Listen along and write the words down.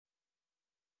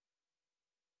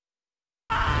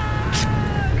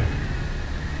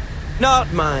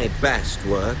Not my best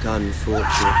work, unfortunately.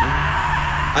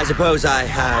 I suppose I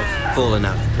have fallen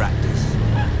out of practice.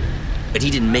 But he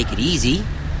didn't make it easy,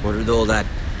 what with all that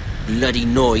bloody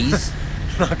noise.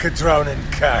 Like a drowning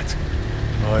cat.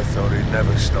 I thought he'd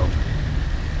never stop.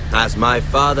 As my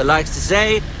father likes to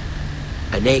say,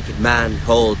 a naked man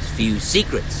holds few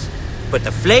secrets, but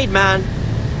the flayed man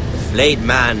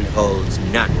holds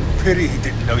none. Pity he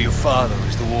didn't know your father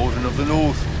was the Warden of the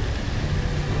North.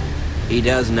 He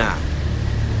does now.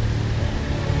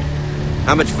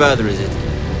 How much further is it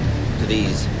to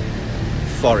these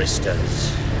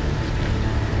foresters?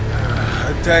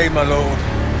 A day, my lord.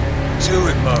 2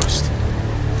 at most.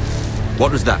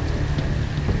 What was that?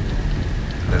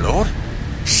 My lord?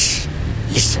 Shh!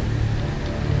 Listen.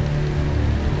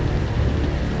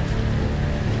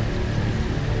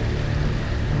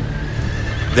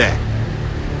 There.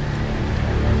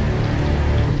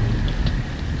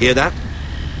 Hear that?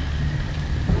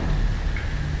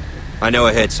 I know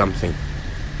I heard something.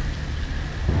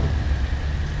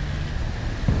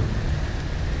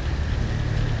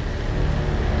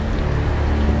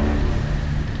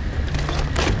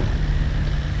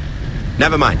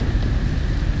 Never mind.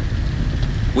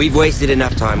 We've wasted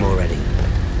enough time already.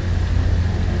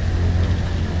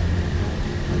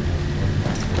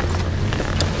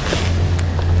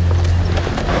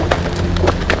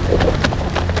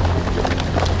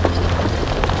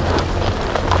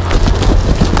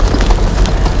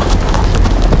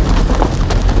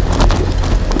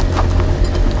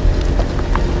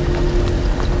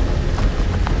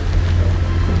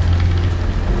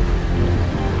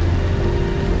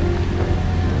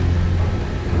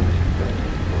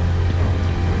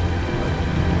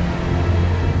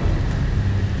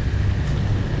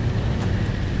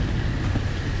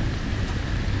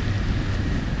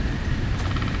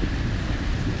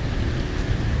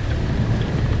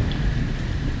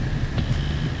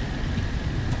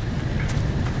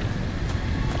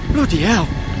 Bloody hell!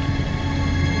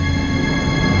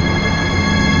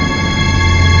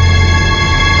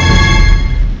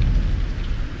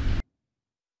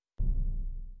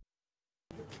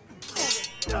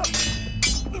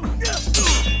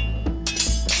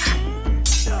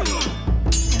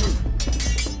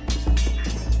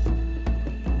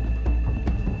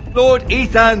 Lord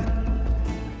Ethan,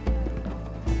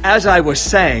 as I was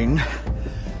saying,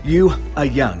 you are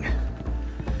young.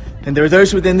 And there are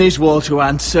those within these walls who are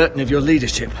uncertain of your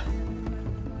leadership.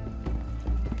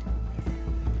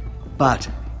 But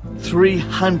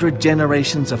 300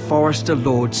 generations of Forester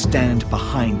Lords stand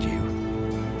behind you.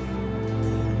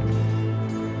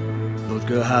 Lord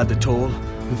Gerhard the Tall,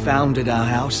 who founded our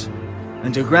house,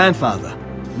 and your grandfather,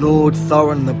 Lord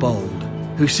Thorin the Bold,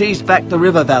 who seized back the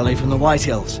river valley from the White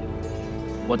Hills.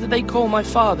 What did they call my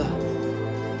father?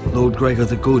 Lord Gregor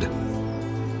the Good.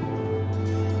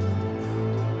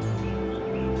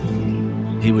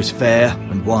 He was fair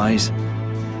and wise,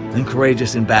 and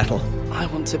courageous in battle. I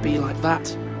want to be like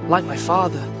that, like my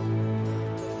father.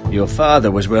 Your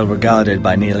father was well regarded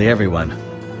by nearly everyone.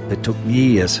 It took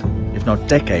years, if not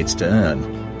decades, to earn.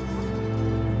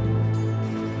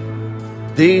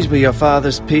 These were your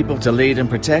father's people to lead and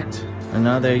protect, and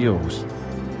now they're yours.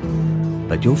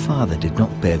 But your father did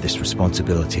not bear this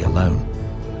responsibility alone.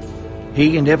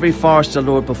 He and every Forester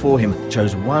Lord before him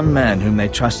chose one man whom they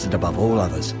trusted above all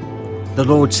others. The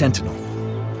Lord Sentinel.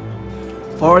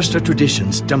 Forester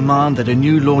traditions demand that a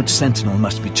new Lord Sentinel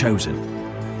must be chosen.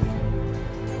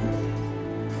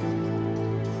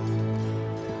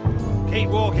 Keep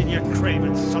walking, you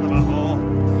craven son of a whore.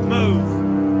 Move!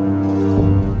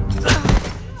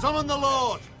 Summon the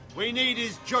Lord! We need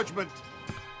his judgment.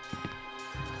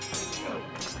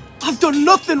 I've done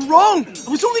nothing wrong! I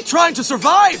was only trying to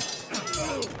survive!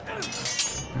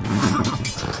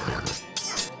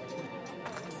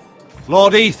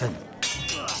 Lord Ethan.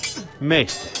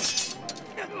 Missed.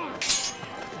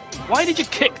 Why did you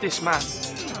kick this man?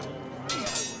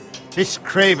 This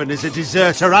craven is a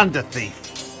deserter and a thief.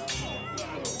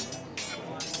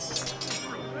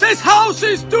 This house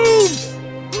is doomed!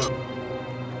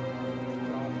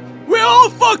 We all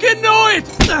fucking know it!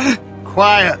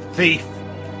 Quiet, thief.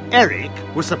 Eric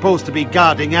was supposed to be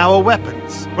guarding our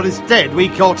weapons, but instead we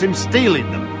caught him stealing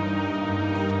them.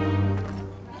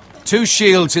 2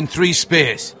 shields and 3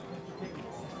 spears.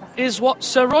 Is what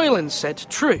Sir Royland said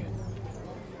true?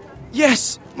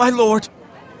 Yes, my lord.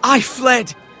 I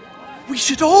fled. We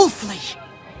should all flee.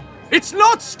 It's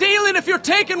not stealing if you're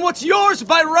taking what's yours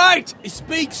by right. He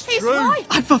speaks He's true. right.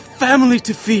 I've a family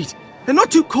to feed, and not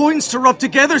 2 coins to rub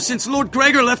together since Lord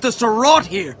Gregor left us to rot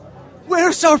here.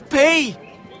 Where's our pay?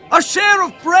 Our share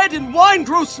of bread and wine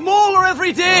grows smaller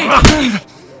every day.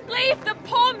 Leave the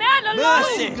poor man alone!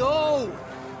 Mercy! Go!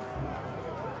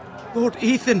 Lord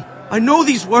Ethan, I know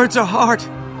these words are hard,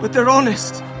 but they're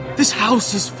honest. This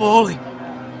house is falling.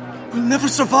 We'll never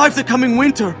survive the coming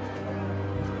winter.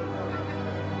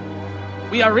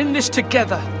 We are in this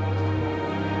together.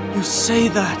 You say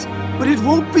that, but it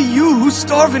won't be you who's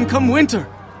starving come winter.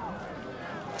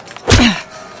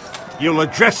 You'll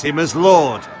address him as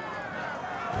Lord.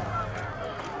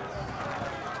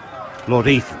 Lord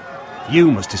Ethan,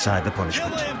 you must decide the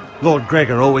punishment. Lord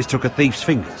Gregor always took a thief's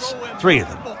fingers. 3 of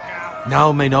them.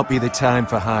 Now may not be the time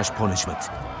for harsh punishment.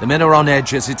 The men are on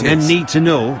edge as it is. Men need to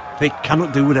know they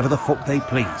cannot do whatever the fuck they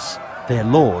please. Their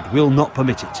lord will not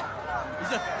permit it.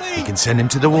 He's a thief! We can send him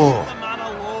to the war. Leave the man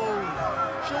alone.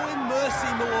 Show him mercy,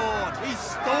 my lord. He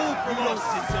stole from us.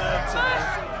 Deserve to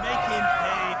make him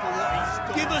pay for what he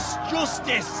stole. Give us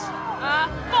justice.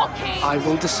 Mock him! I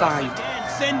will decide.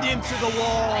 Send him to the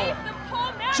wall. Leave the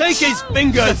poor man Take his alone!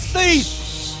 fingers, thief!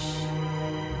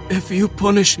 If you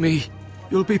punish me,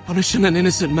 you'll be punishing an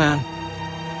innocent man.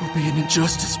 It will be an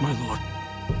injustice, my lord.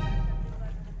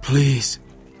 Please,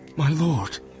 my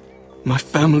lord. My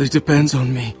family depends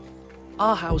on me.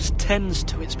 Our house tends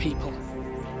to its people.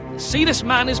 See, this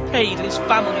man is paid and his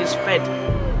family is fed.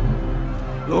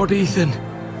 Lord Ethan,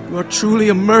 you are truly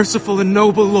a merciful and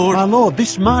noble lord. My lord,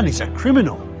 this man is a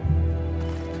criminal.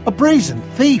 A brazen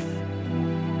thief.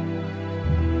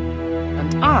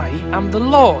 And I am the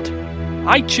Lord.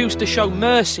 I choose to show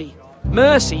mercy.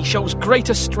 Mercy shows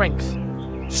greater strength.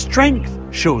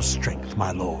 Strength shows strength,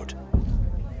 my lord.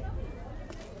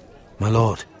 My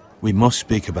lord, we must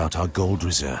speak about our gold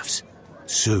reserves.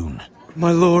 Soon.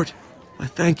 My lord, I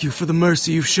thank you for the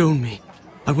mercy you've shown me.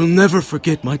 I will never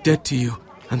forget my debt to you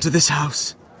and to this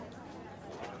house.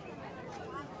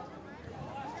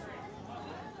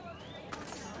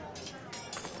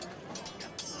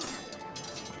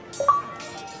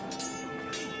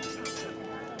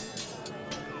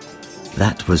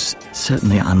 That was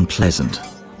certainly unpleasant,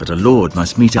 but a lord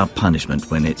must mete out punishment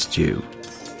when it's due.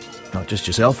 Not just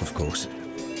yourself, of course.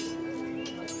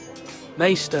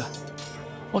 Maester,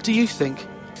 what do you think?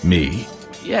 Me?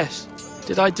 Yes.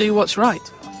 Did I do what's right?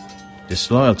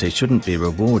 Disloyalty shouldn't be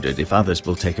rewarded if others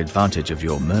will take advantage of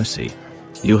your mercy.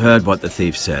 You heard what the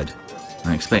thief said.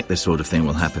 I expect this sort of thing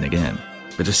will happen again.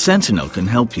 But a sentinel can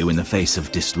help you in the face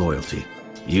of disloyalty.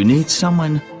 You need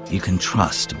someone you can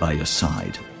trust by your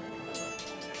side.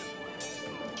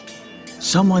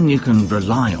 Someone you can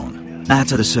rely on,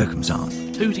 matter the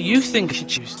circumstance. Who do you think I should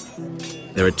choose?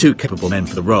 There are 2 capable men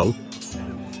for the role.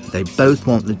 They both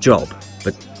want the job,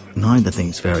 but neither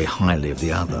thinks very highly of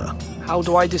the other. How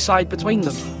do I decide between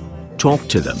them? Talk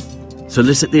to them.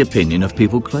 Solicit the opinion of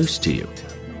people close to you.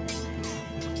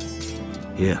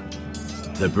 Here,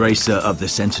 the bracer of the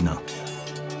Sentinel.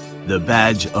 The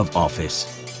badge of office.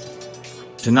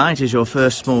 Tonight is your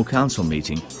first small council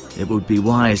meeting. It would be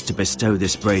wise to bestow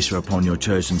this bracer upon your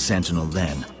chosen Sentinel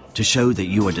then, to show that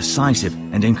you are decisive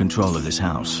and in control of this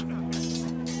house.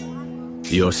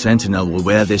 Your Sentinel will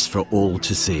wear this for all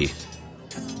to see.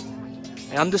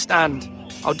 I understand.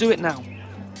 I'll do it now.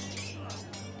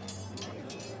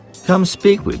 Come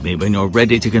speak with me when you're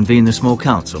ready to convene the small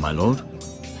council, my lord.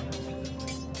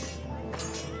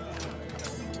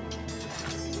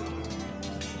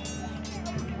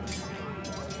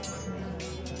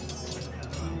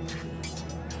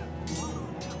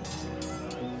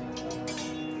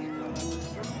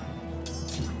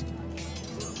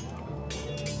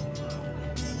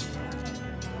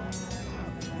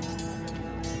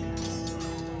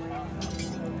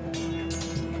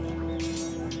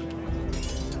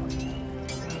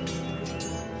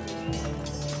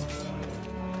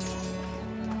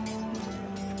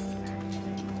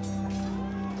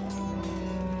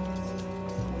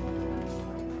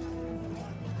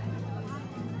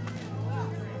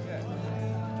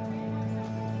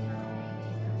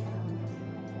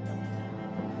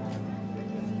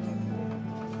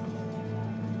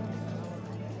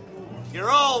 You're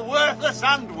all worthless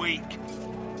and weak.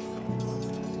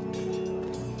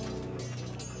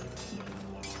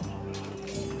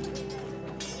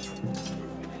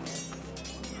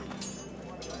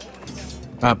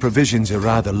 Our provisions are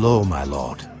rather low, my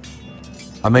lord.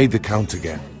 I made the count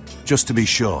again, just to be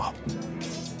sure.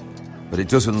 But it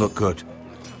doesn't look good.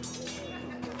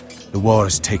 The war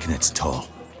has taken its toll.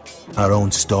 Our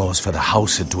own stores for the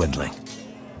house are dwindling.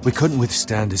 We couldn't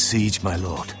withstand a siege, my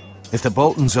lord. If the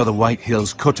Boltons or the White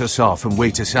Hills cut us off and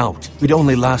wait us out, we'd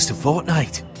only last a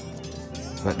fortnight.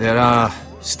 But there are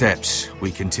steps we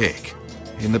can take.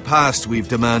 In the past, we've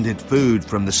demanded food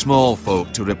from the small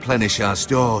folk to replenish our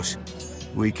stores.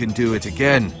 We can do it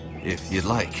again, if you'd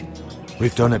like.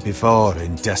 We've done it before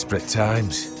in desperate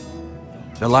times.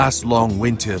 The last long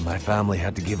winter, my family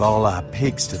had to give all our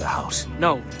pigs to the house.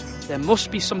 No, there must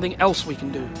be something else we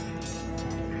can do.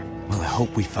 Well, I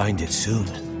hope we find it soon.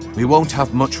 We won't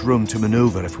have much room to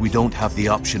maneuver if we don't have the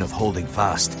option of holding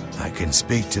fast. I can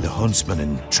speak to the huntsmen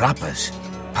and trappers.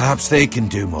 Perhaps they can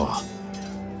do more.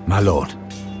 My lord.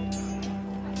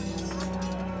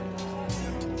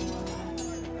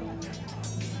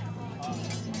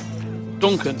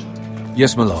 Duncan.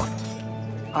 Yes, my lord.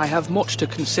 I have much to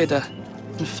consider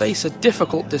and face a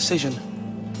difficult decision.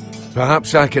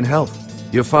 Perhaps I can help.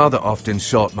 Your father often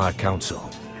sought my counsel.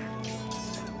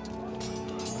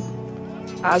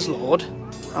 As Lord,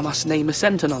 I must name a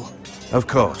sentinel. Of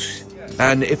course.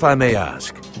 And if I may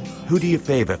ask, who do you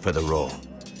favor for the role?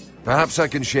 Perhaps I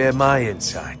can share my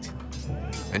insight.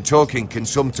 And talking can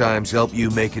sometimes help you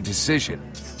make a decision.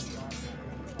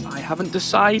 I haven't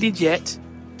decided yet.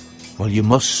 Well, you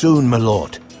must soon, my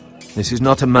lord. This is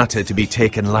not a matter to be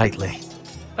taken lightly.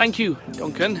 Thank you,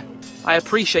 Duncan. I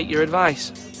appreciate your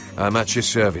advice. I'm at your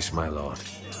service, my lord.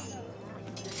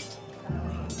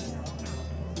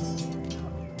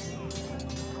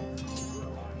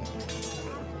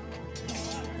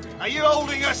 Are you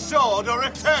holding a sword or a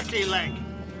turkey leg?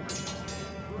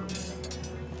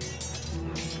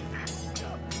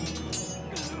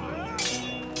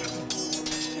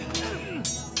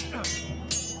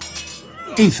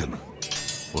 Ethan.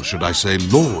 Or should I say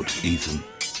Lord Ethan?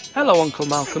 Hello, Uncle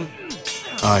Malcolm.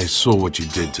 I saw what you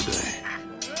did today.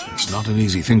 It's not an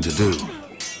easy thing to do,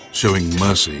 showing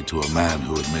mercy to a man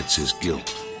who admits his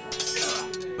guilt.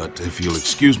 But if you'll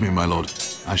excuse me, my lord,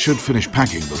 I should finish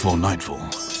packing before nightfall.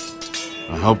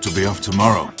 I hope to be off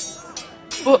tomorrow.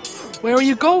 But where are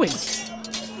you going?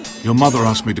 Your mother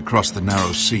asked me to cross the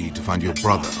narrow sea to find your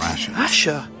brother, Asher.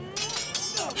 Asher?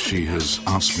 She has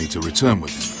asked me to return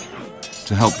with him,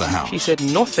 to help the house. She said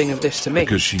nothing of this to me.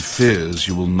 Because she fears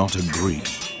you will not agree.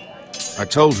 I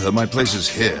told her my place is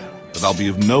here, that I'll be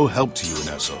of no help to you in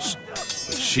Essos.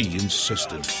 But she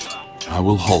insisted. I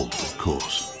will hold, of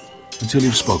course, until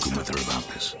you've spoken with her about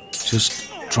this. Just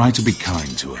try to be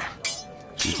kind to her.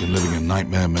 She's been living a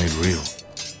nightmare made real.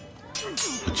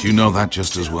 But you know that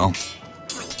just as well.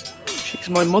 She's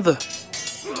my mother.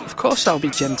 Of course I'll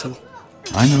be gentle.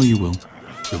 I know you will.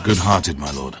 You're good-hearted,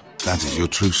 my lord. That is your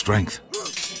true strength.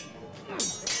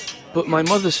 But my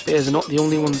mother's fears are not the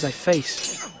only ones I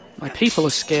face. My people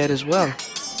are scared as well.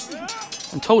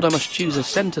 I'm told I must choose a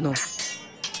sentinel.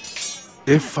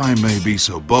 If I may be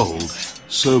so bold,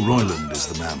 Sir Royland is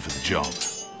the man for the job.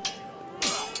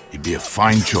 He'd be a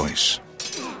fine choice.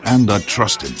 And I'd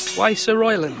trust him. Why Sir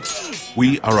Royland?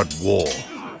 We are at war.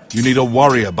 You need a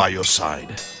warrior by your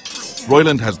side.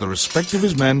 Royland has the respect of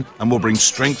his men and will bring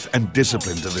strength and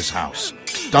discipline to this house.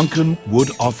 Duncan would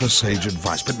offer sage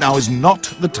advice, but now is not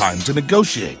the time to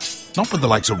negotiate. Not with the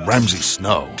likes of Ramsay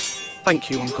Snow. Thank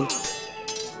you, Uncle.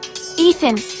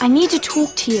 Ethan, I need to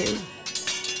talk to you.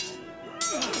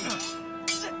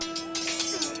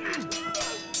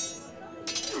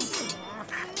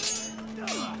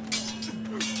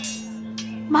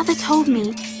 Mother told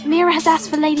me Mira has asked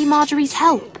for Lady Marjorie's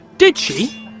help. Did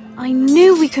she? I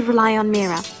knew we could rely on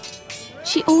Mira.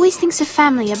 She always thinks of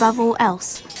family above all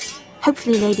else.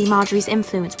 Hopefully Lady Marjorie's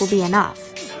influence will be enough.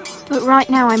 But right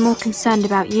now I'm more concerned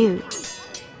about you.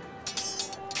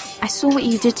 I saw what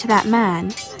you did to that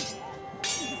man.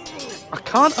 I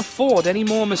can't afford any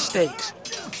more mistakes.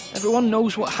 Everyone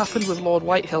knows what happened with Lord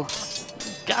Whitehill.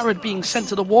 Garrett being sent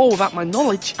to the war without my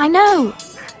knowledge. I know.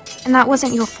 And that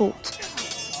wasn't your fault.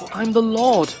 But I'm the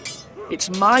Lord. It's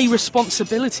my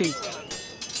responsibility.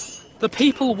 The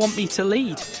people want me to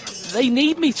lead. They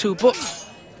need me to, but...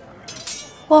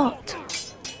 What?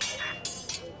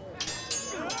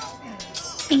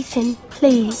 Ethan,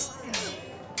 please.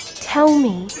 Tell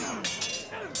me.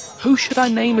 Who should I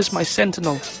name as my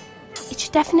sentinel? It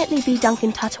should definitely be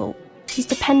Duncan Tuttle. He's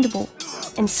dependable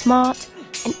and smart,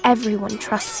 and everyone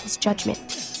trusts his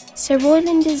judgment. Sir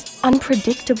Royland is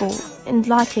unpredictable and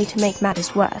likely to make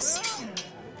matters worse.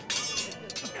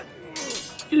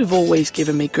 You've always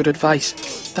given me good advice.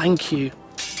 Thank you.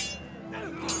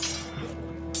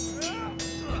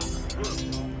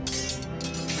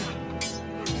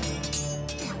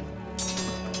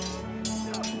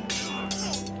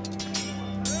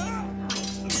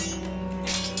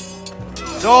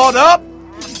 Sword up!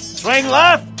 Swing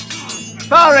left!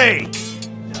 Parry!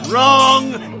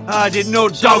 Wrong! I didn't know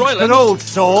Sir dogs Royland, could hold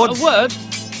swords. A word?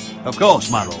 Of course,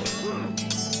 my lord.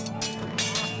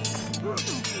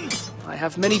 I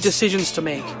have many decisions to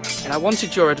make, and I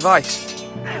wanted your advice.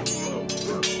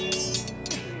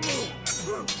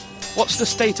 What's the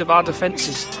state of our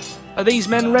defences? Are these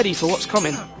men ready for what's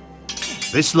coming?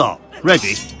 This lot,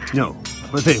 ready? No,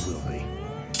 but they will be.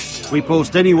 We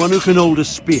post anyone who can hold a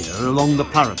spear along the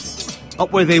parapet,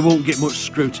 up where they won't get much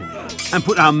scrutiny, and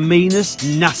put our meanest,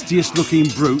 nastiest looking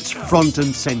brutes front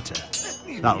and centre.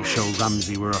 That'll show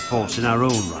Ramsay we're a force in our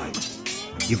own right.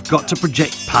 You've got to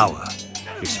project power,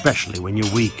 especially when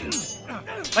you're weakened.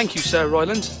 Thank you, Sir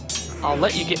Royland. I'll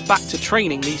let you get back to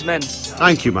training these men.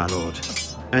 Thank you, my lord.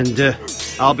 And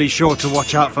I'll be sure to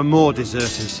watch out for more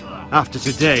deserters. After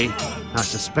today, I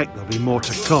suspect there'll be more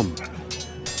to come.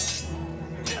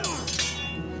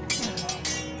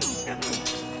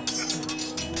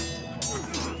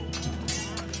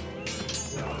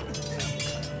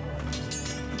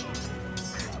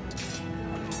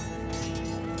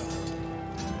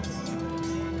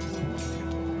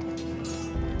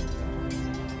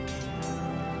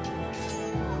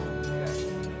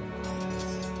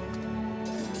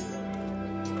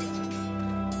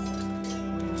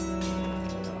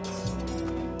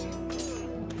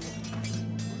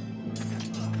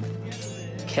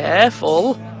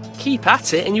 Careful. Keep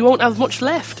at it and you won't have much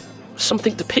left.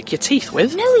 Something to pick your teeth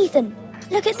with. No, Ethan.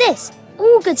 Look at this.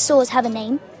 All good swords have a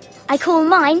name. I call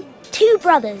mine Two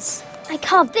Brothers. I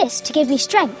carved this to give me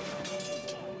strength.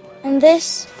 And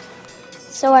this,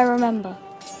 so I remember.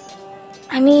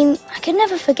 I mean, I could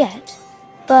never forget.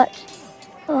 But,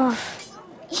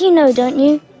 you know, don't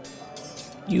you?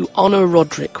 You honour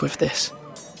Roderick with this.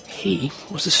 He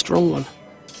was a strong one.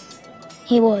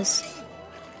 He was.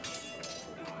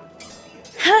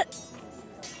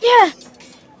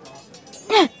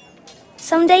 Yeah.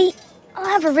 Someday, I'll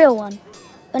have a real one.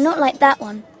 But not like that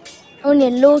one. Only a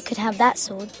lord could have that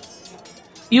sword.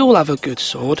 You'll have a good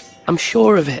sword. I'm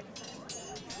sure of it.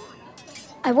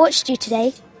 I watched you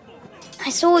today. I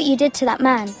saw what you did to that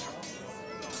man.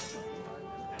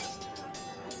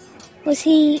 Was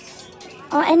he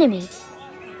our enemy?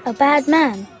 A bad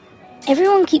man?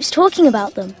 Everyone keeps talking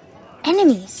about them.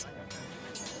 Enemies.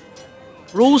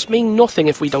 Rules mean nothing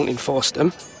if we don't enforce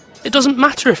them. It doesn't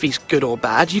matter if he's good or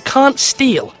bad. You can't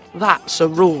steal. That's a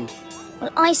rule. Well,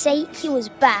 I say he was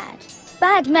bad.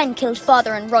 Bad men killed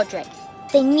Father and Roderick.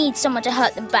 They need someone to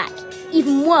hurt them back.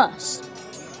 Even worse.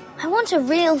 I want a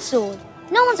real sword.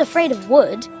 No one's afraid of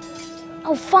wood.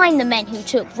 I'll find the men who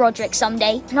took Roderick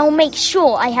someday, and I'll make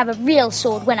sure I have a real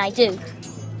sword when I do.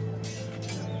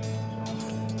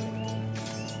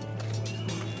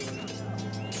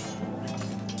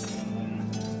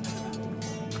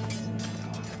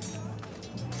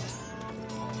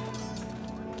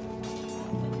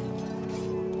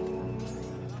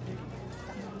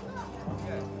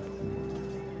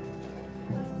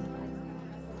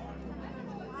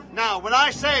 Now, when I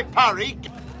say parry...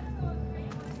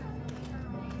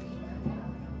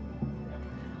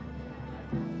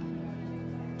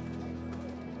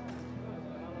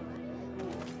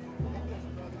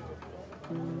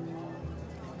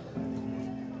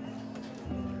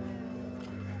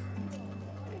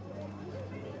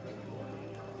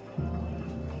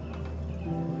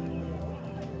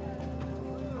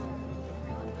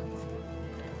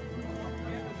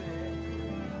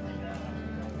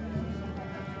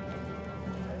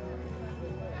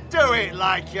 Do it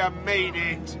like you mean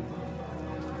it.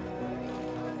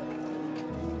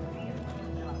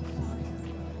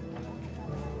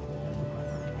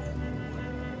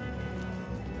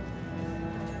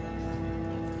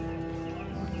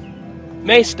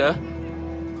 Maester?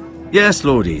 Yes,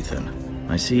 Lord Ethan.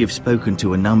 I see you've spoken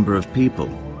to a number of people.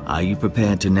 Are you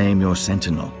prepared to name your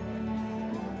sentinel?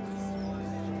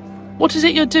 What is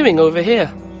it you're doing over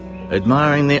here?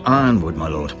 Admiring the ironwood, my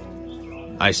lord.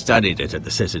 I studied it at the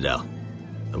Citadel.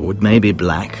 The wood may be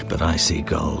black, but I see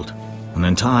gold. An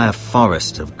entire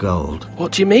forest of gold.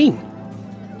 What do you mean?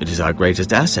 It is our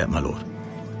greatest asset, my lord.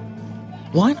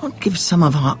 Why not give some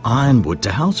of our ironwood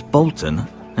to House Bolton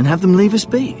and have them leave us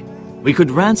be? We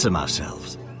could ransom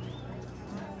ourselves.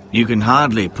 You can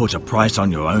hardly put a price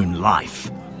on your own life,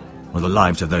 or the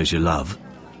lives of those you love.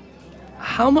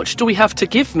 How much do we have to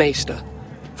give, Maester?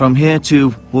 From here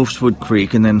to Wolfswood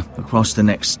Creek and then across the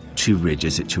next 2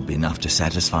 ridges, it should be enough to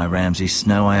satisfy Ramsay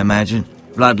Snow, I imagine.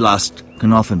 Bloodlust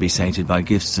can often be sated by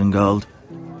gifts and gold.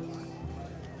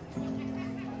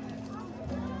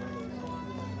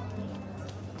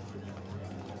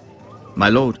 My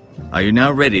lord, are you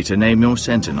now ready to name your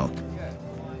sentinel?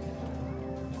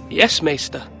 Yes,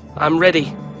 Maester. I'm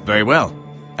ready. Very well.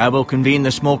 I will convene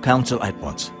the small council at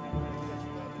once.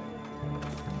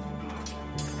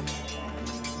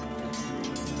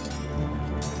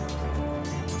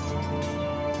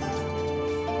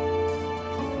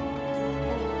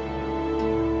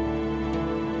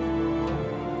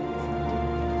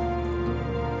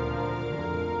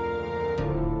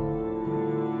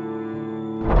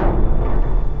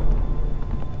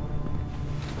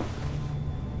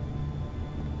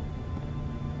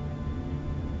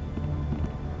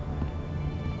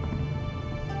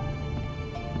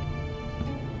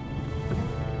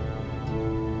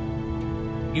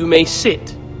 You may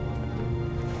sit.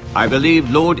 I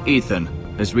believe Lord Ethan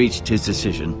has reached his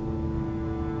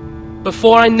decision.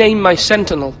 Before I name my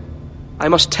sentinel, I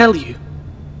must tell you.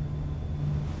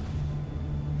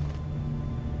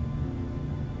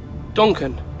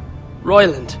 Duncan,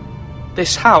 Royland,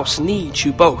 this house needs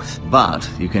you both. But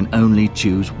you can only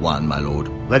choose one, my lord.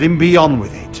 Let him be on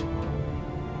with it.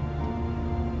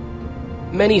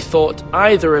 Many thought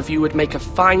either of you would make a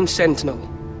fine sentinel,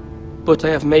 but I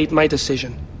have made my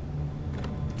decision.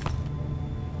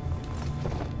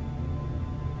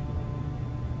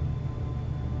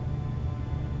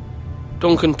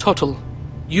 Duncan Tuttle,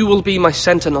 you will be my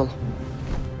sentinel.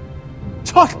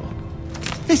 Tuttle!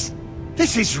 This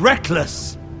is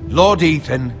reckless! Lord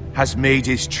Ethan has made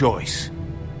his choice.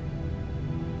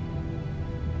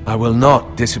 I will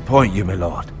not disappoint you, my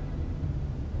lord.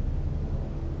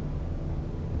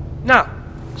 Now,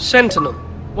 sentinel,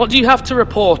 what do you have to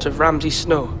report of Ramsay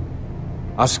Snow?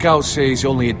 Our scouts say he's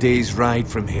only a day's ride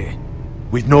from here,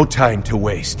 with no time to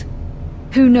waste.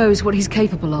 Who knows what he's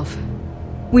capable of?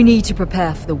 We need to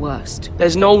prepare for the worst.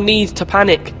 There's no need to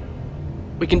panic.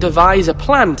 We can devise a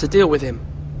plan to deal with him.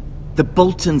 The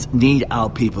Boltons need our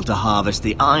people to harvest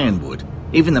the ironwood.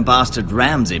 Even the bastard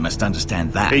Ramsay must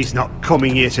understand that. He's not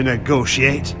coming here to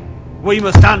negotiate. We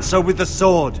must answer with the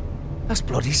sword. That's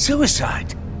bloody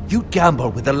suicide. You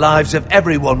gamble with the lives of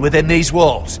everyone within these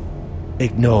walls.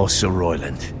 Ignore Sir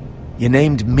Royland. You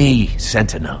named me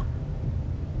Sentinel.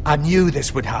 I knew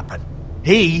this would happen.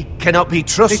 He cannot be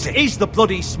trusted. This is the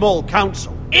bloody small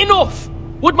council. Enough!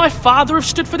 Would my father have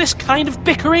stood for this kind of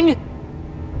bickering?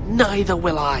 Neither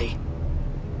will I.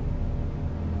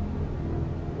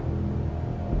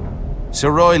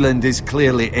 Sir Royland is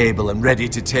clearly able and ready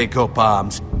to take up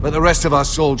arms, but the rest of our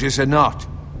soldiers are not.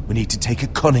 We need to take a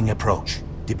cunning approach.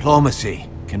 Diplomacy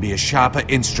can be a sharper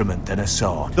instrument than a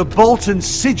sword. The Bolton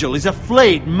sigil is a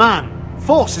flayed man.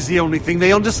 Force is the only thing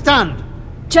they understand.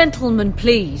 Gentlemen,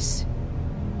 please.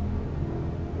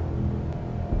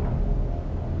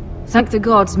 Thank the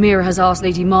gods Mira has asked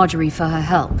Lady Marjorie for her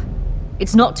help.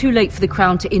 It's not too late for the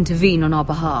Crown to intervene on our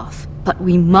behalf, but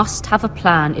we must have a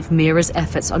plan if Mira's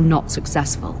efforts are not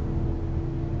successful.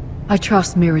 I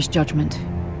trust Mira's judgment.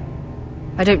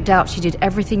 I don't doubt she did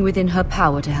everything within her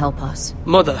power to help us.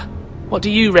 Mother, what do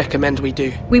you recommend we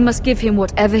do? We must give him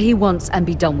whatever he wants and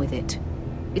be done with it.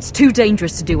 It's too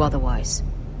dangerous to do otherwise.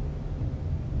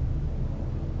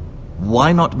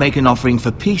 Why not make an offering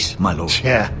for peace, my lord?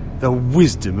 Yeah, the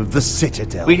wisdom of the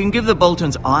Citadel. We can give the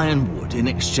Boltons ironwood in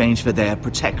exchange for their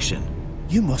protection.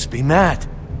 You must be mad.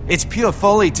 It's pure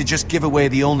folly to just give away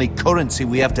the only currency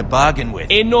we have to bargain with.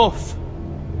 Enough!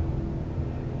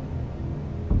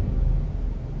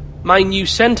 My new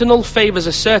sentinel favours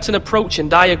a certain approach,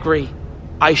 and I agree.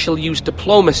 I shall use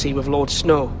diplomacy with Lord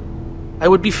Snow. I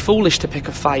would be foolish to pick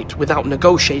a fight without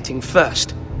negotiating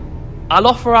first. I'll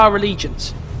offer our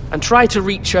allegiance, and try to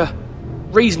reach a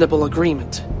reasonable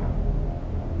agreement.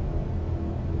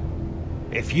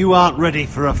 If you aren't ready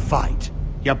for a fight,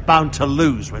 you're bound to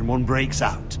lose when one breaks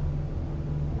out.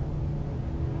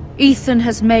 Ethan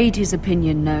has made his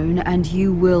opinion known, and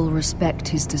you will respect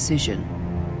his decision.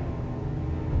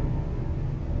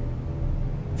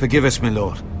 Forgive us, my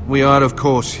lord. We are, of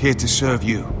course, here to serve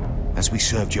you, as we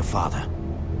served your father.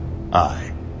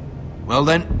 Aye. Well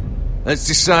then, let's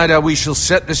decide how we shall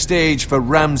set the stage for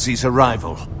Ramsay's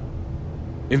arrival.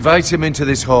 Invite him into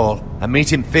this hall, and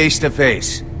meet him face to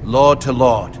face, lord to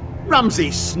lord.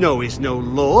 Ramsay Snow is no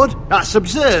lord. That's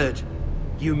absurd.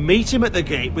 You meet him at the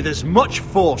gate with as much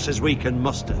force as we can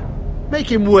muster. Make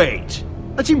him wait.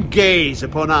 Let him gaze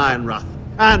upon Ironrath.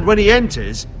 And when he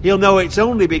enters, he'll know it's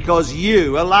only because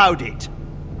you allowed it.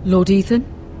 Lord Ethan?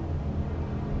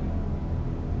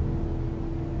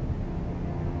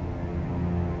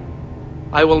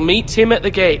 I will meet him at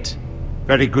the gate.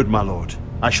 Very good, my lord.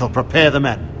 I shall prepare the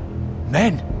men.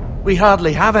 Men? We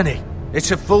hardly have any.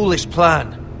 It's a foolish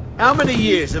plan. How many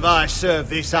years have I served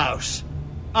this house?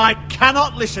 I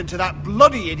cannot listen to that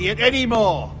bloody idiot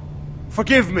anymore.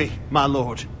 Forgive me, my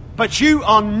lord, but you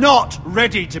are not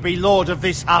ready to be lord of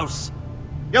this house.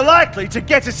 You're likely to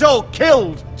get us all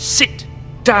killed. Sit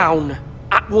down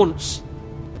at once.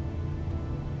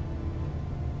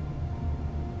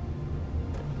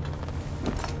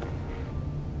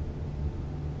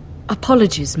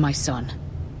 Apologies, my son.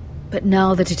 But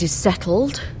now that it is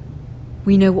settled,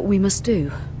 we know what we must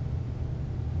do.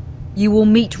 You will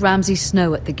meet Ramsay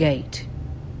Snow at the gate,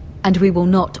 and we will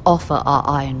not offer our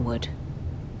ironwood.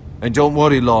 And don't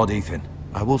worry, Lord Ethan.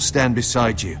 I will stand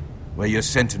beside you, where your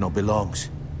sentinel belongs.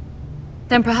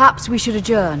 Then perhaps we should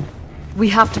adjourn. We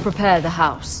have to prepare the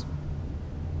house.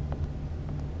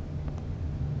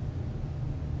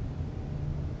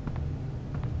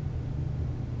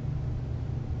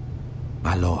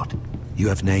 My lord, you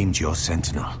have named your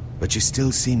sentinel, but you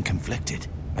still seem conflicted.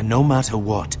 And no matter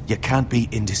what, you can't be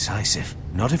indecisive.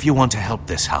 Not if you want to help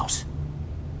this house.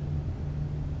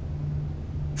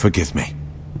 Forgive me.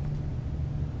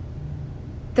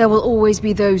 There will always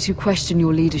be those who question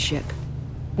your leadership,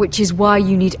 which is why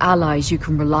you need allies you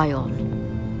can rely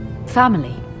on.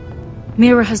 Family.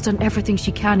 Mira has done everything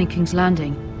she can in King's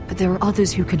Landing, but there are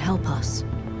others who can help us.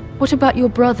 What about your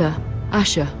brother,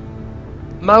 Asher?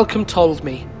 Malcolm told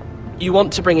me. You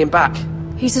want to bring him back?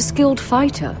 He's a skilled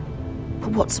fighter.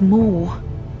 But what's more,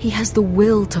 he has the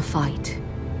will to fight.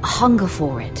 A hunger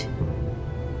for it.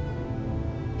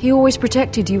 He always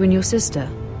protected you and your sister.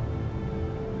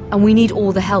 And we need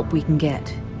all the help we can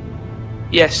get.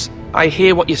 Yes, I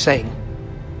hear what you're saying.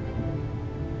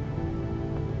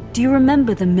 Do you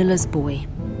remember the miller's boy?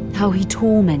 How he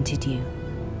tormented you?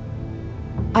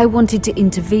 I wanted to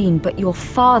intervene, but your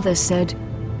father said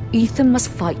Ethan must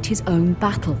fight his own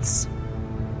battles.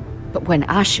 But when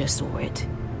Asher saw it,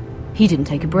 he didn't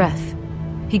take a breath.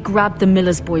 He grabbed the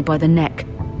miller's boy by the neck.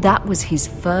 That was his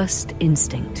first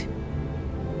instinct.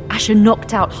 Asher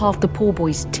knocked out half the poor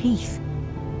boy's teeth.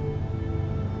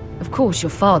 Of course,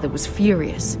 your father was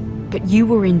furious, but you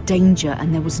were in danger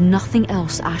and there was nothing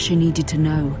else Asher needed to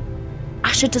know.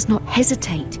 Asher does not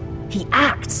hesitate. He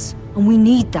acts, and we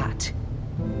need that.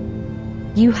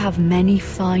 You have many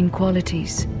fine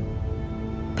qualities,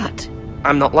 but...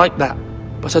 I'm not like that,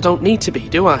 but I don't need to be,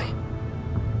 do I?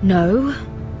 No,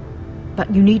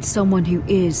 but you need someone who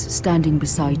is standing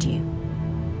beside you.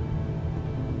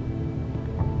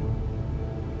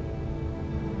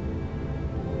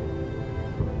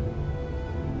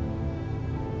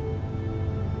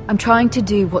 I'm trying to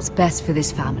do what's best for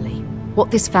this family,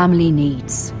 what this family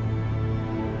needs.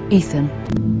 Ethan,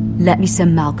 let me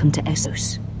send Malcolm to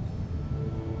Essos.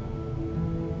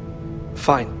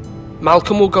 Fine.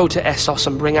 Malcolm will go to Essos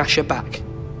and bring Asher back.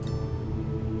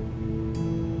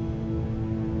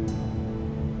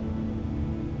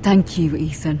 Thank you,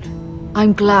 Ethan.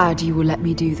 I'm glad you will let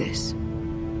me do this.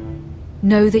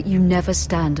 Know that you never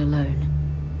stand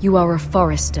alone. You are a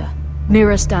Forrester.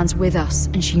 Mira stands with us,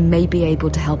 and she may be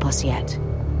able to help us yet.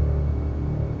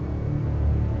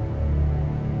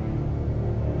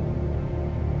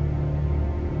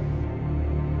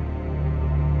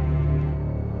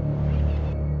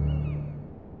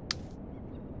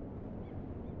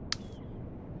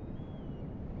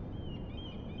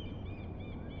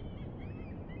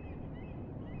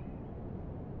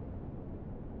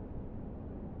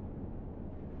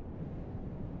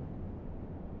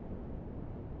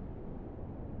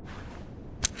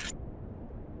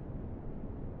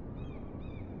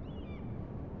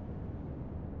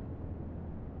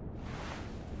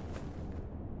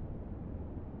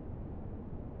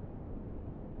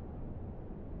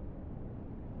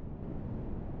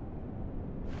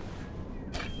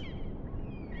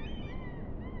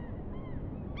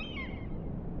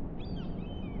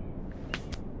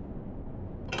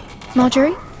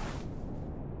 Marjorie?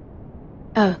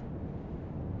 Oh.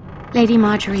 Lady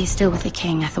Marjorie is still with the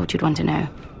king. I thought you'd want to know.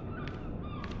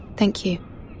 Thank you.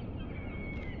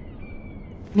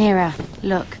 Mira,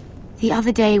 look. The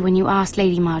other day when you asked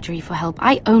Lady Marjorie for help,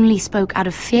 I only spoke out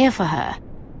of fear for her.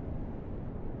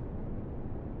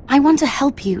 I want to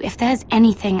help you if there's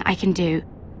anything I can do.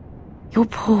 Your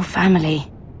poor family.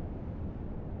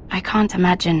 I can't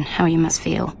imagine how you must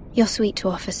feel. You're sweet to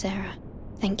offer, Sarah.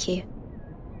 Thank you.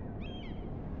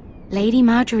 Lady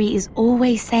Marjorie is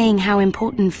always saying how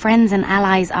important friends and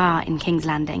allies are in King's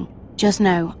Landing. Just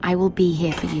know, I will be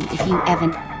here for you if you ever...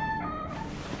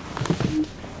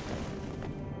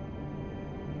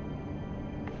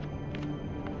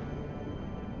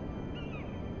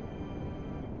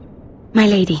 My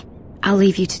lady, I'll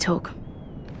leave you to talk.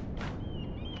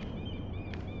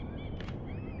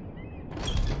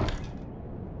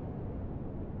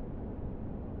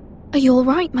 Are you all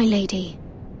right, my lady?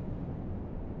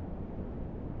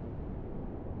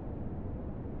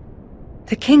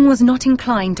 The king was not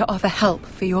inclined to offer help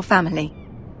for your family.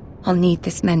 I'll need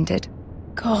this mended.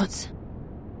 Gods.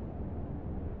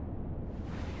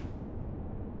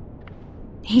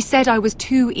 He said I was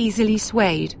too easily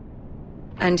swayed.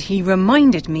 And he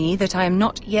reminded me that I am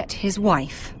not yet his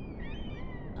wife.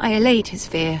 I allayed his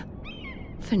fear.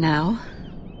 For now.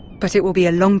 But it will be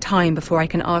a long time before I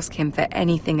can ask him for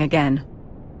anything again.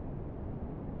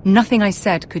 Nothing I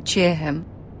said could cheer him.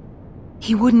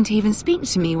 He wouldn't even speak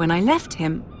to me when I left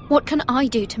him. What can I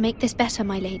do to make this better,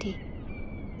 my lady?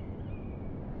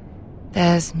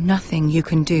 There's nothing you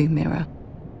can do, Mira.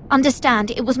 Understand,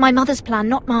 it was my mother's plan,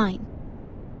 not mine.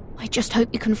 I just hope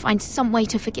you can find some way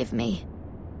to forgive me.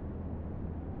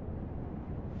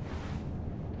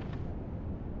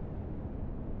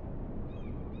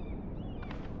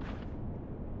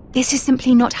 This is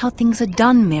simply not how things are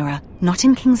done, Mira. Not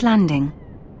in King's Landing.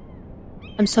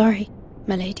 I'm sorry,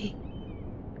 my lady.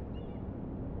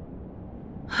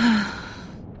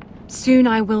 Soon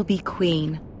I will be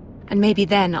queen, and maybe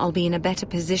then I'll be in a better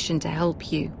position to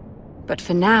help you. But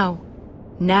for now,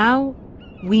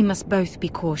 we must both be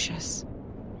cautious.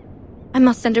 I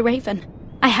must send a raven.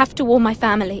 I have to warn my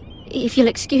family. If you'll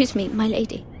excuse me, my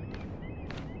lady.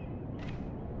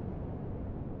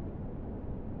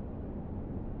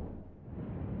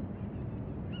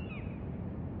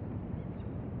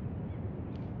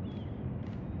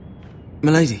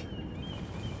 Milady.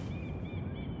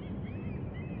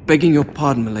 Begging your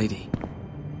pardon, milady.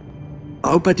 I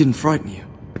hope I didn't frighten you.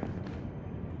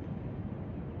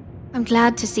 I'm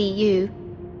glad to see you.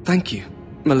 Thank you,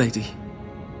 milady.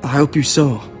 I hope you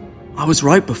saw. I was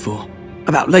right before.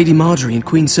 About Lady Marjorie and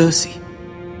Queen Cersei.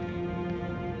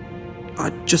 I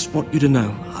just want you to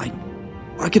know,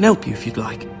 I can help you if you'd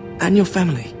like. And your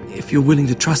family, if you're willing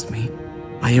to trust me.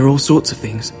 I hear all sorts of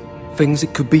things. Things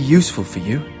that could be useful for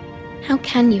you. How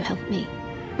can you help me?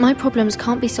 My problems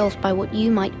can't be solved by what you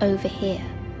might overhear.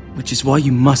 Which is why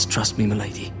you must trust me,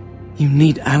 milady. You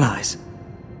need allies.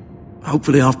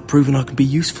 Hopefully I've proven I can be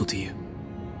useful to you.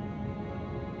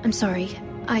 I'm sorry.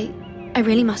 I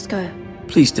really must go.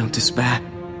 Please don't despair.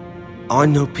 I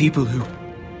know people who...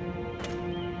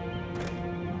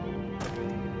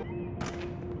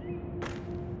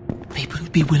 People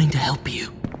who'd be willing to help you.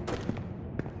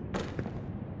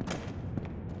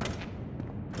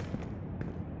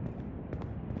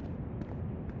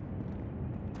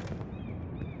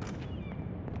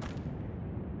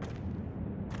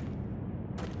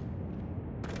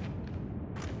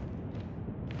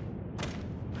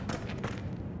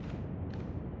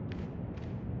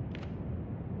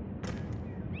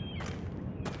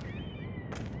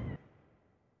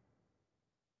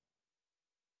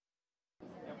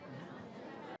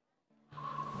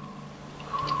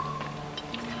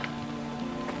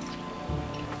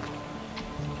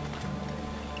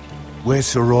 Where's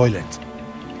Sir Royland?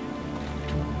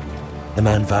 The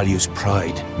man values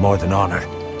pride more than honor.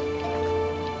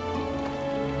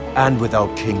 And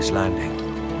without King's Landing.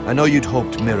 I know you'd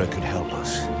hoped Mira could help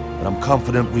us, but I'm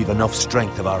confident we've enough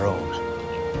strength of our own.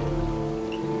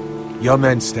 Your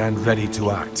men stand ready to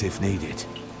act if needed.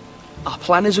 Our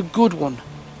plan is a good one.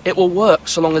 It will work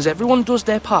so long as everyone does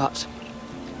their part.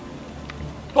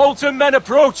 Bolton men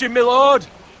approaching, my lord!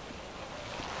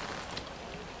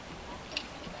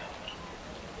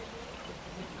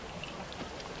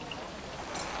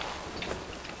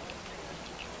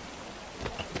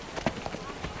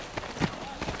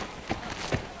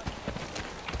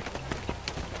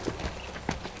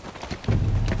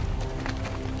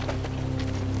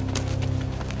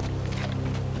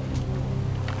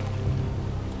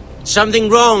 Something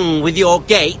wrong with your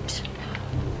gate?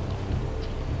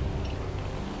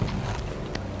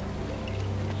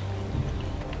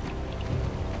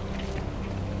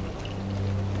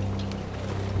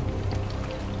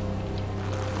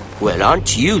 Well,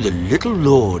 aren't you the little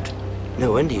lord?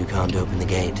 No wonder you can't open the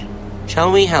gate.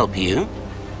 Shall we help you?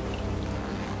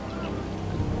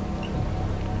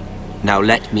 Now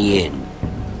let me in.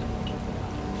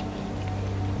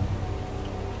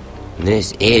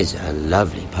 This is a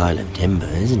lovely pile of timber,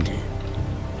 isn't it?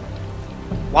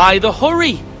 Why the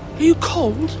hurry? Are you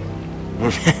cold?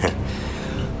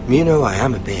 You know, I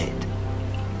am a bit.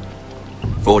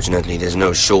 Fortunately, there's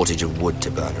no shortage of wood to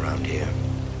burn around here.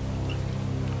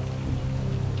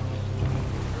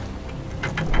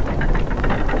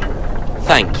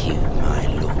 Thank you, my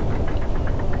lord.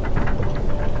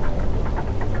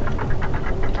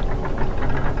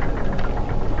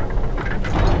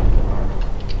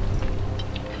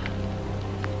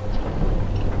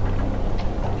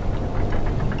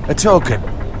 A token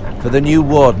for the new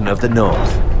Warden of the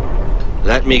North.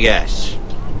 Let me guess.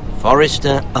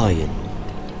 Forrester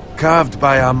Ironwood. Carved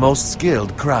by our most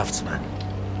skilled craftsman.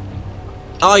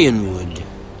 Ironwood.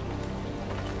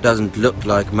 Doesn't look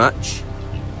like much.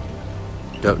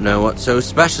 Don't know what's so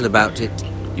special about it.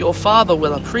 Your father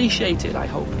will appreciate it, I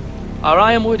hope. Our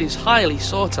ironwood is highly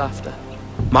sought after.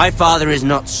 My father is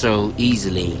not so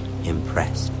easily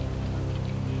impressed.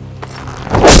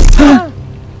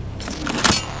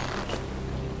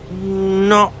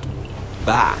 Not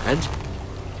bad.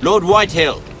 Lord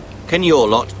Whitehill, can your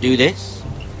lot do this?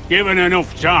 Given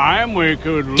enough time, we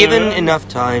could Given learn. enough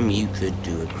time, you could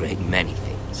do a great many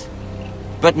things.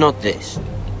 But not this,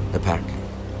 apparently.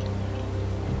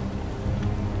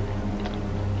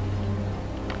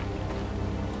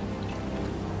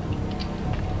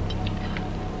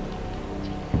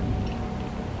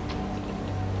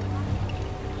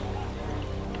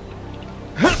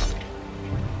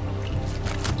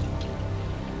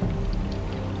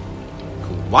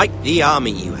 Quite the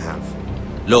army you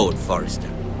have, Lord Forrester.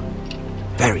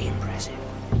 Very impressive.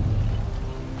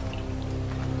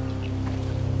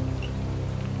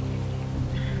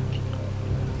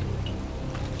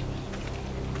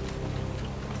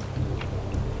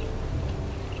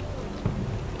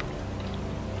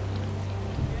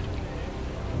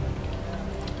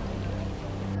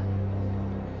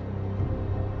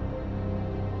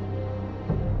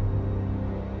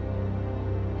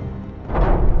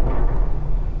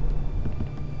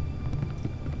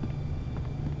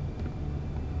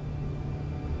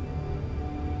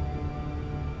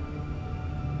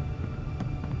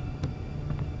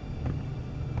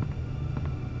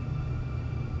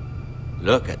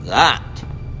 Look at that.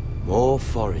 More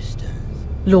Forresters.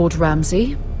 Lord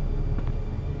Ramsay?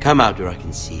 Come out where I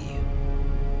can see you.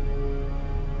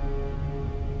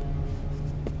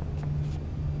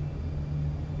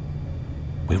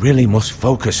 We really must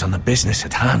focus on the business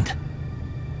at hand.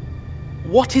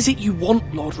 What is it you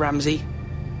want, Lord Ramsay?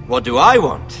 What do I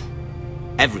want?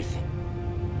 Everything.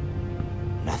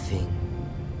 Nothing.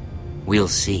 We'll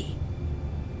see.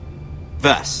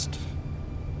 First,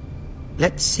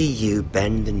 let's see you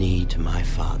bend the knee to my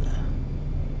father,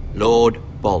 Lord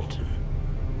Bolton,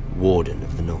 Warden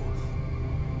of the North.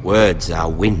 Words are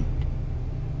wind.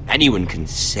 Anyone can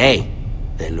say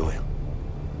they're loyal.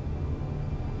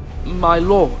 My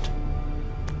lord.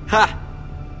 Ha!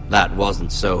 That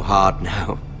wasn't so hard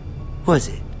now, was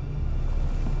it?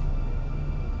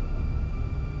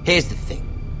 Here's the thing.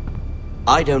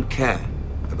 I don't care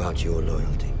about your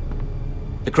loyalty.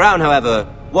 The Crown,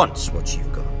 however, wants what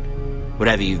you've got.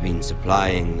 Whatever you've been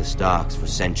supplying the Starks for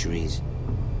centuries.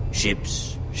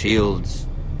 Ships, shields,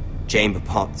 chamber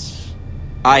pots.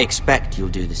 I expect you'll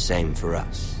do the same for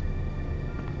us.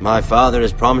 My father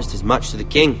has promised as much to the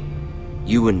king.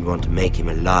 You wouldn't want to make him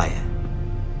a liar,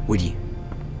 would you?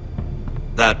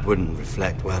 That wouldn't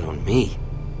reflect well on me.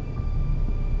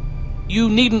 You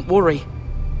needn't worry.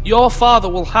 Your father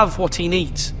will have what he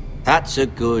needs. That's a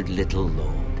good little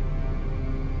lord.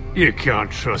 You can't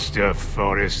trust her,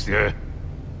 Forrester.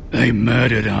 They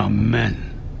murdered our men.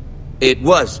 It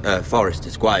was a Forrester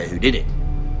squire who did it.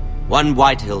 One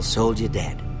Whitehill soldier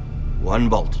dead. One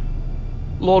Bolton.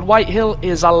 Lord Whitehill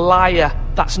is a liar.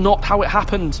 That's not how it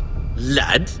happened.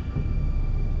 Lad?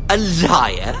 A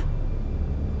liar?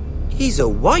 He's a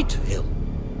Whitehill.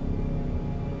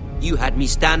 You had me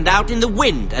stand out in the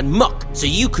wind and muck so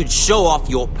you could show off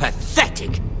your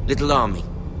pathetic little army.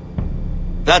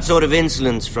 That sort of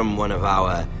insolence from one of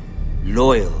our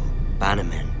loyal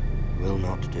bannermen will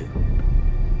not do.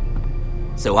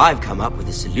 So I've come up with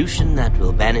a solution that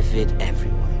will benefit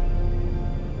everyone.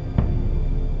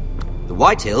 The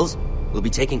Whitehills will be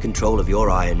taking control of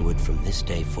your Ironwood from this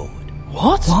day forward.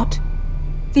 What? What?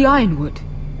 The Ironwood?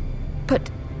 But...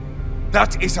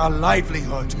 That is our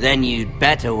livelihood. Then you'd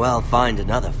better well find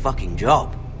another fucking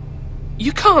job.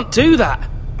 You can't do that.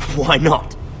 Why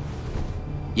not?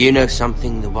 You know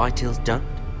something the Whitehills don't?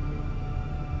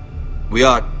 We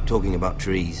are talking about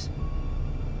trees.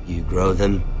 You grow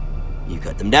them, you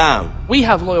cut them down. We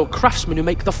have loyal craftsmen who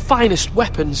make the finest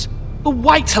weapons. The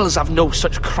Whitehills have no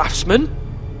such craftsmen.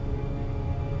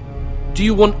 Do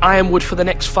you want Ironwood for the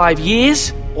next 5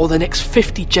 years, or the next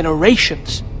 50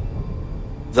 generations?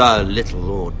 The little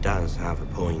lord does have a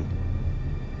point.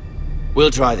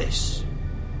 We'll try this.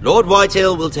 Lord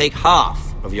Whitehill will take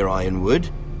half of your Ironwood,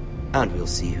 and we'll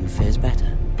see who fares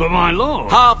better. But my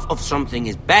lord... Half of something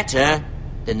is better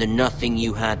than the nothing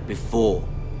you had before.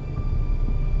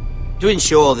 To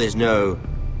ensure there's no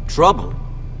trouble,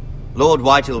 Lord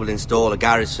Whitehill will install a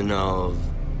garrison of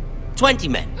 20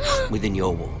 men within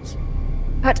your walls.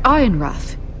 At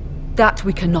Ironrath? That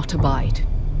we cannot abide.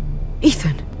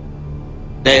 Ethan.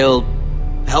 They'll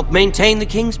help maintain the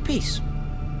king's peace.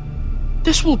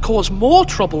 This will cause more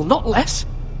trouble, not less.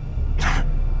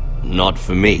 Not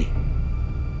for me.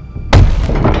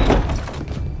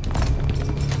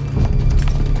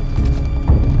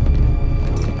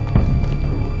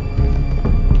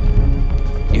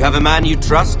 You have a man you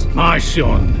trust? My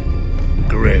son,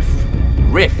 Griff.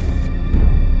 Griff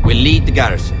will lead the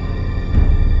garrison.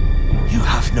 You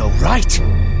have no right.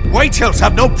 Whitehills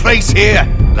have no place here.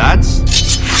 Lads,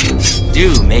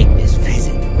 do make this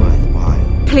visit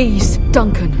worthwhile. Please,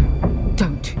 Duncan,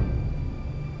 don't.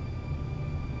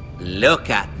 Look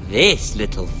at this,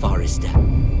 little Forrester.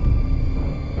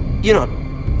 You're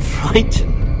not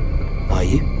frightened, are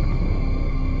you?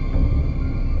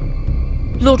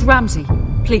 Lord Ramsay,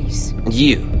 please. And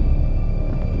you?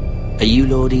 Are you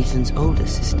Lord Ethan's older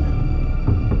sister?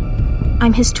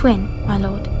 I'm his twin, my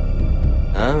lord.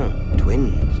 Oh,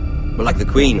 twins. Well, like the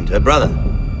Queen and her brother.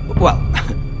 Well,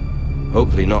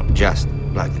 Hopefully not just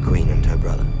like the Queen and her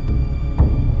brother.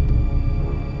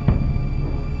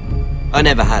 I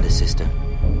never had a sister.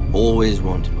 Always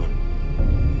wanted one.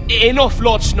 Enough,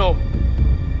 Lord Snow.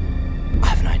 I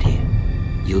have an idea.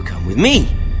 You'll come with me.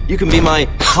 You can be my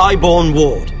highborn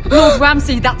ward. Lord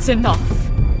Ramsay, that's enough.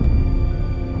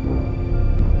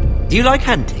 Do you like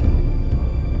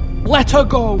hunting? Let her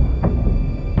go.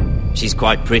 She's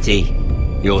quite pretty,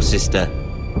 your sister.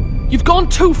 You've gone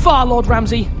too far, Lord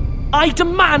Ramsay. I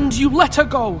demand you let her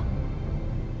go.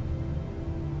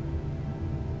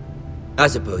 I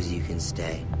suppose you can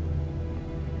stay.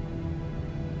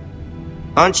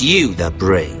 Aren't you the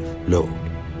brave lord?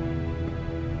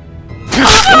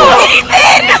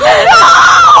 Ethan! No!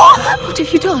 What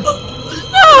have you done? No!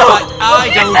 But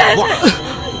I don't want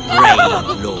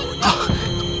brave lord.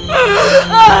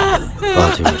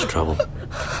 Far too much trouble.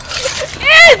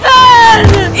 Ethan!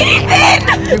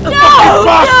 Ethan! No!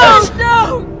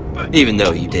 No! Even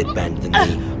though you did bend the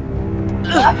knee.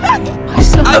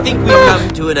 I think we've come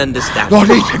to an understanding. Lord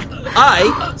Ethan!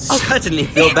 I certainly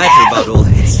feel better about all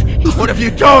this. What have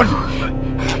you done?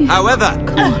 However,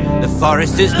 the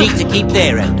Foresters need to keep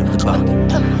their end of the bargain.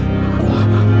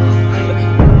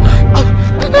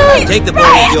 Take the boy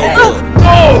as your ward.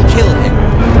 Kill him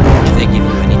if they give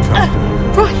you any trouble.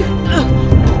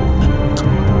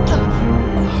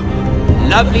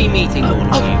 Lovely meeting all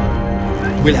of you.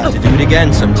 We'll have to do it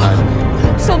again sometime.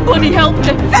 Somebody help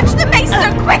him! Fetch the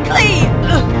maester quickly!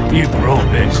 You brought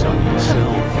this on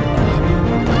yourself.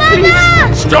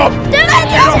 Mama! Stop! Don't let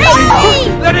me!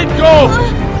 Let it go!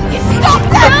 Stop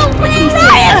them! Please!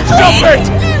 Ryan, Stop it!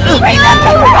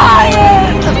 Remember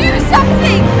Ryan! Do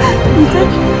something!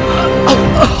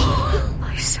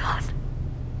 My son.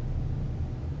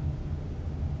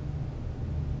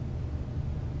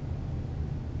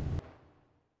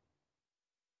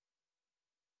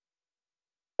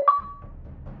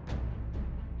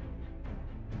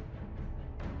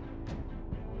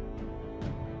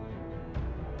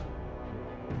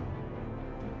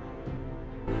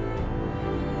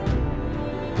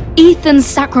 Ethan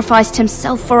sacrificed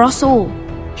himself for us all.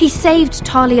 He saved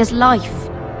Talia's life.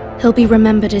 He'll be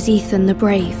remembered as Ethan the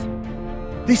Brave.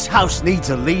 This house needs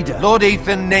a leader. Lord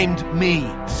Ethan named me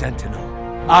Sentinel.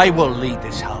 I will lead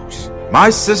this house. My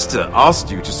sister asked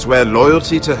you to swear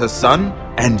loyalty to her son,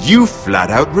 and you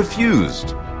flat out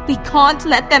refused. We can't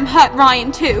let them hurt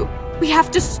Ryan too. We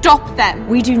have to stop them.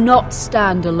 We do not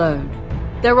stand alone.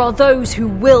 There are those who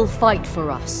will fight for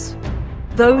us.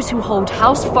 Those who hold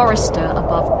House Forrester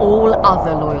above all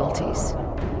other loyalties.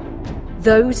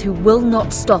 Those who will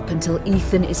not stop until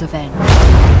Ethan is avenged.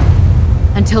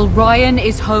 Until Ryan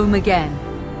is home again,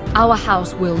 our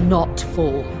house will not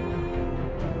fall.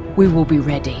 We will be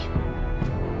ready.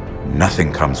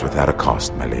 Nothing comes without a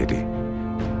cost, my lady.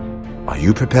 Are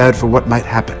you prepared for what might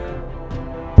happen?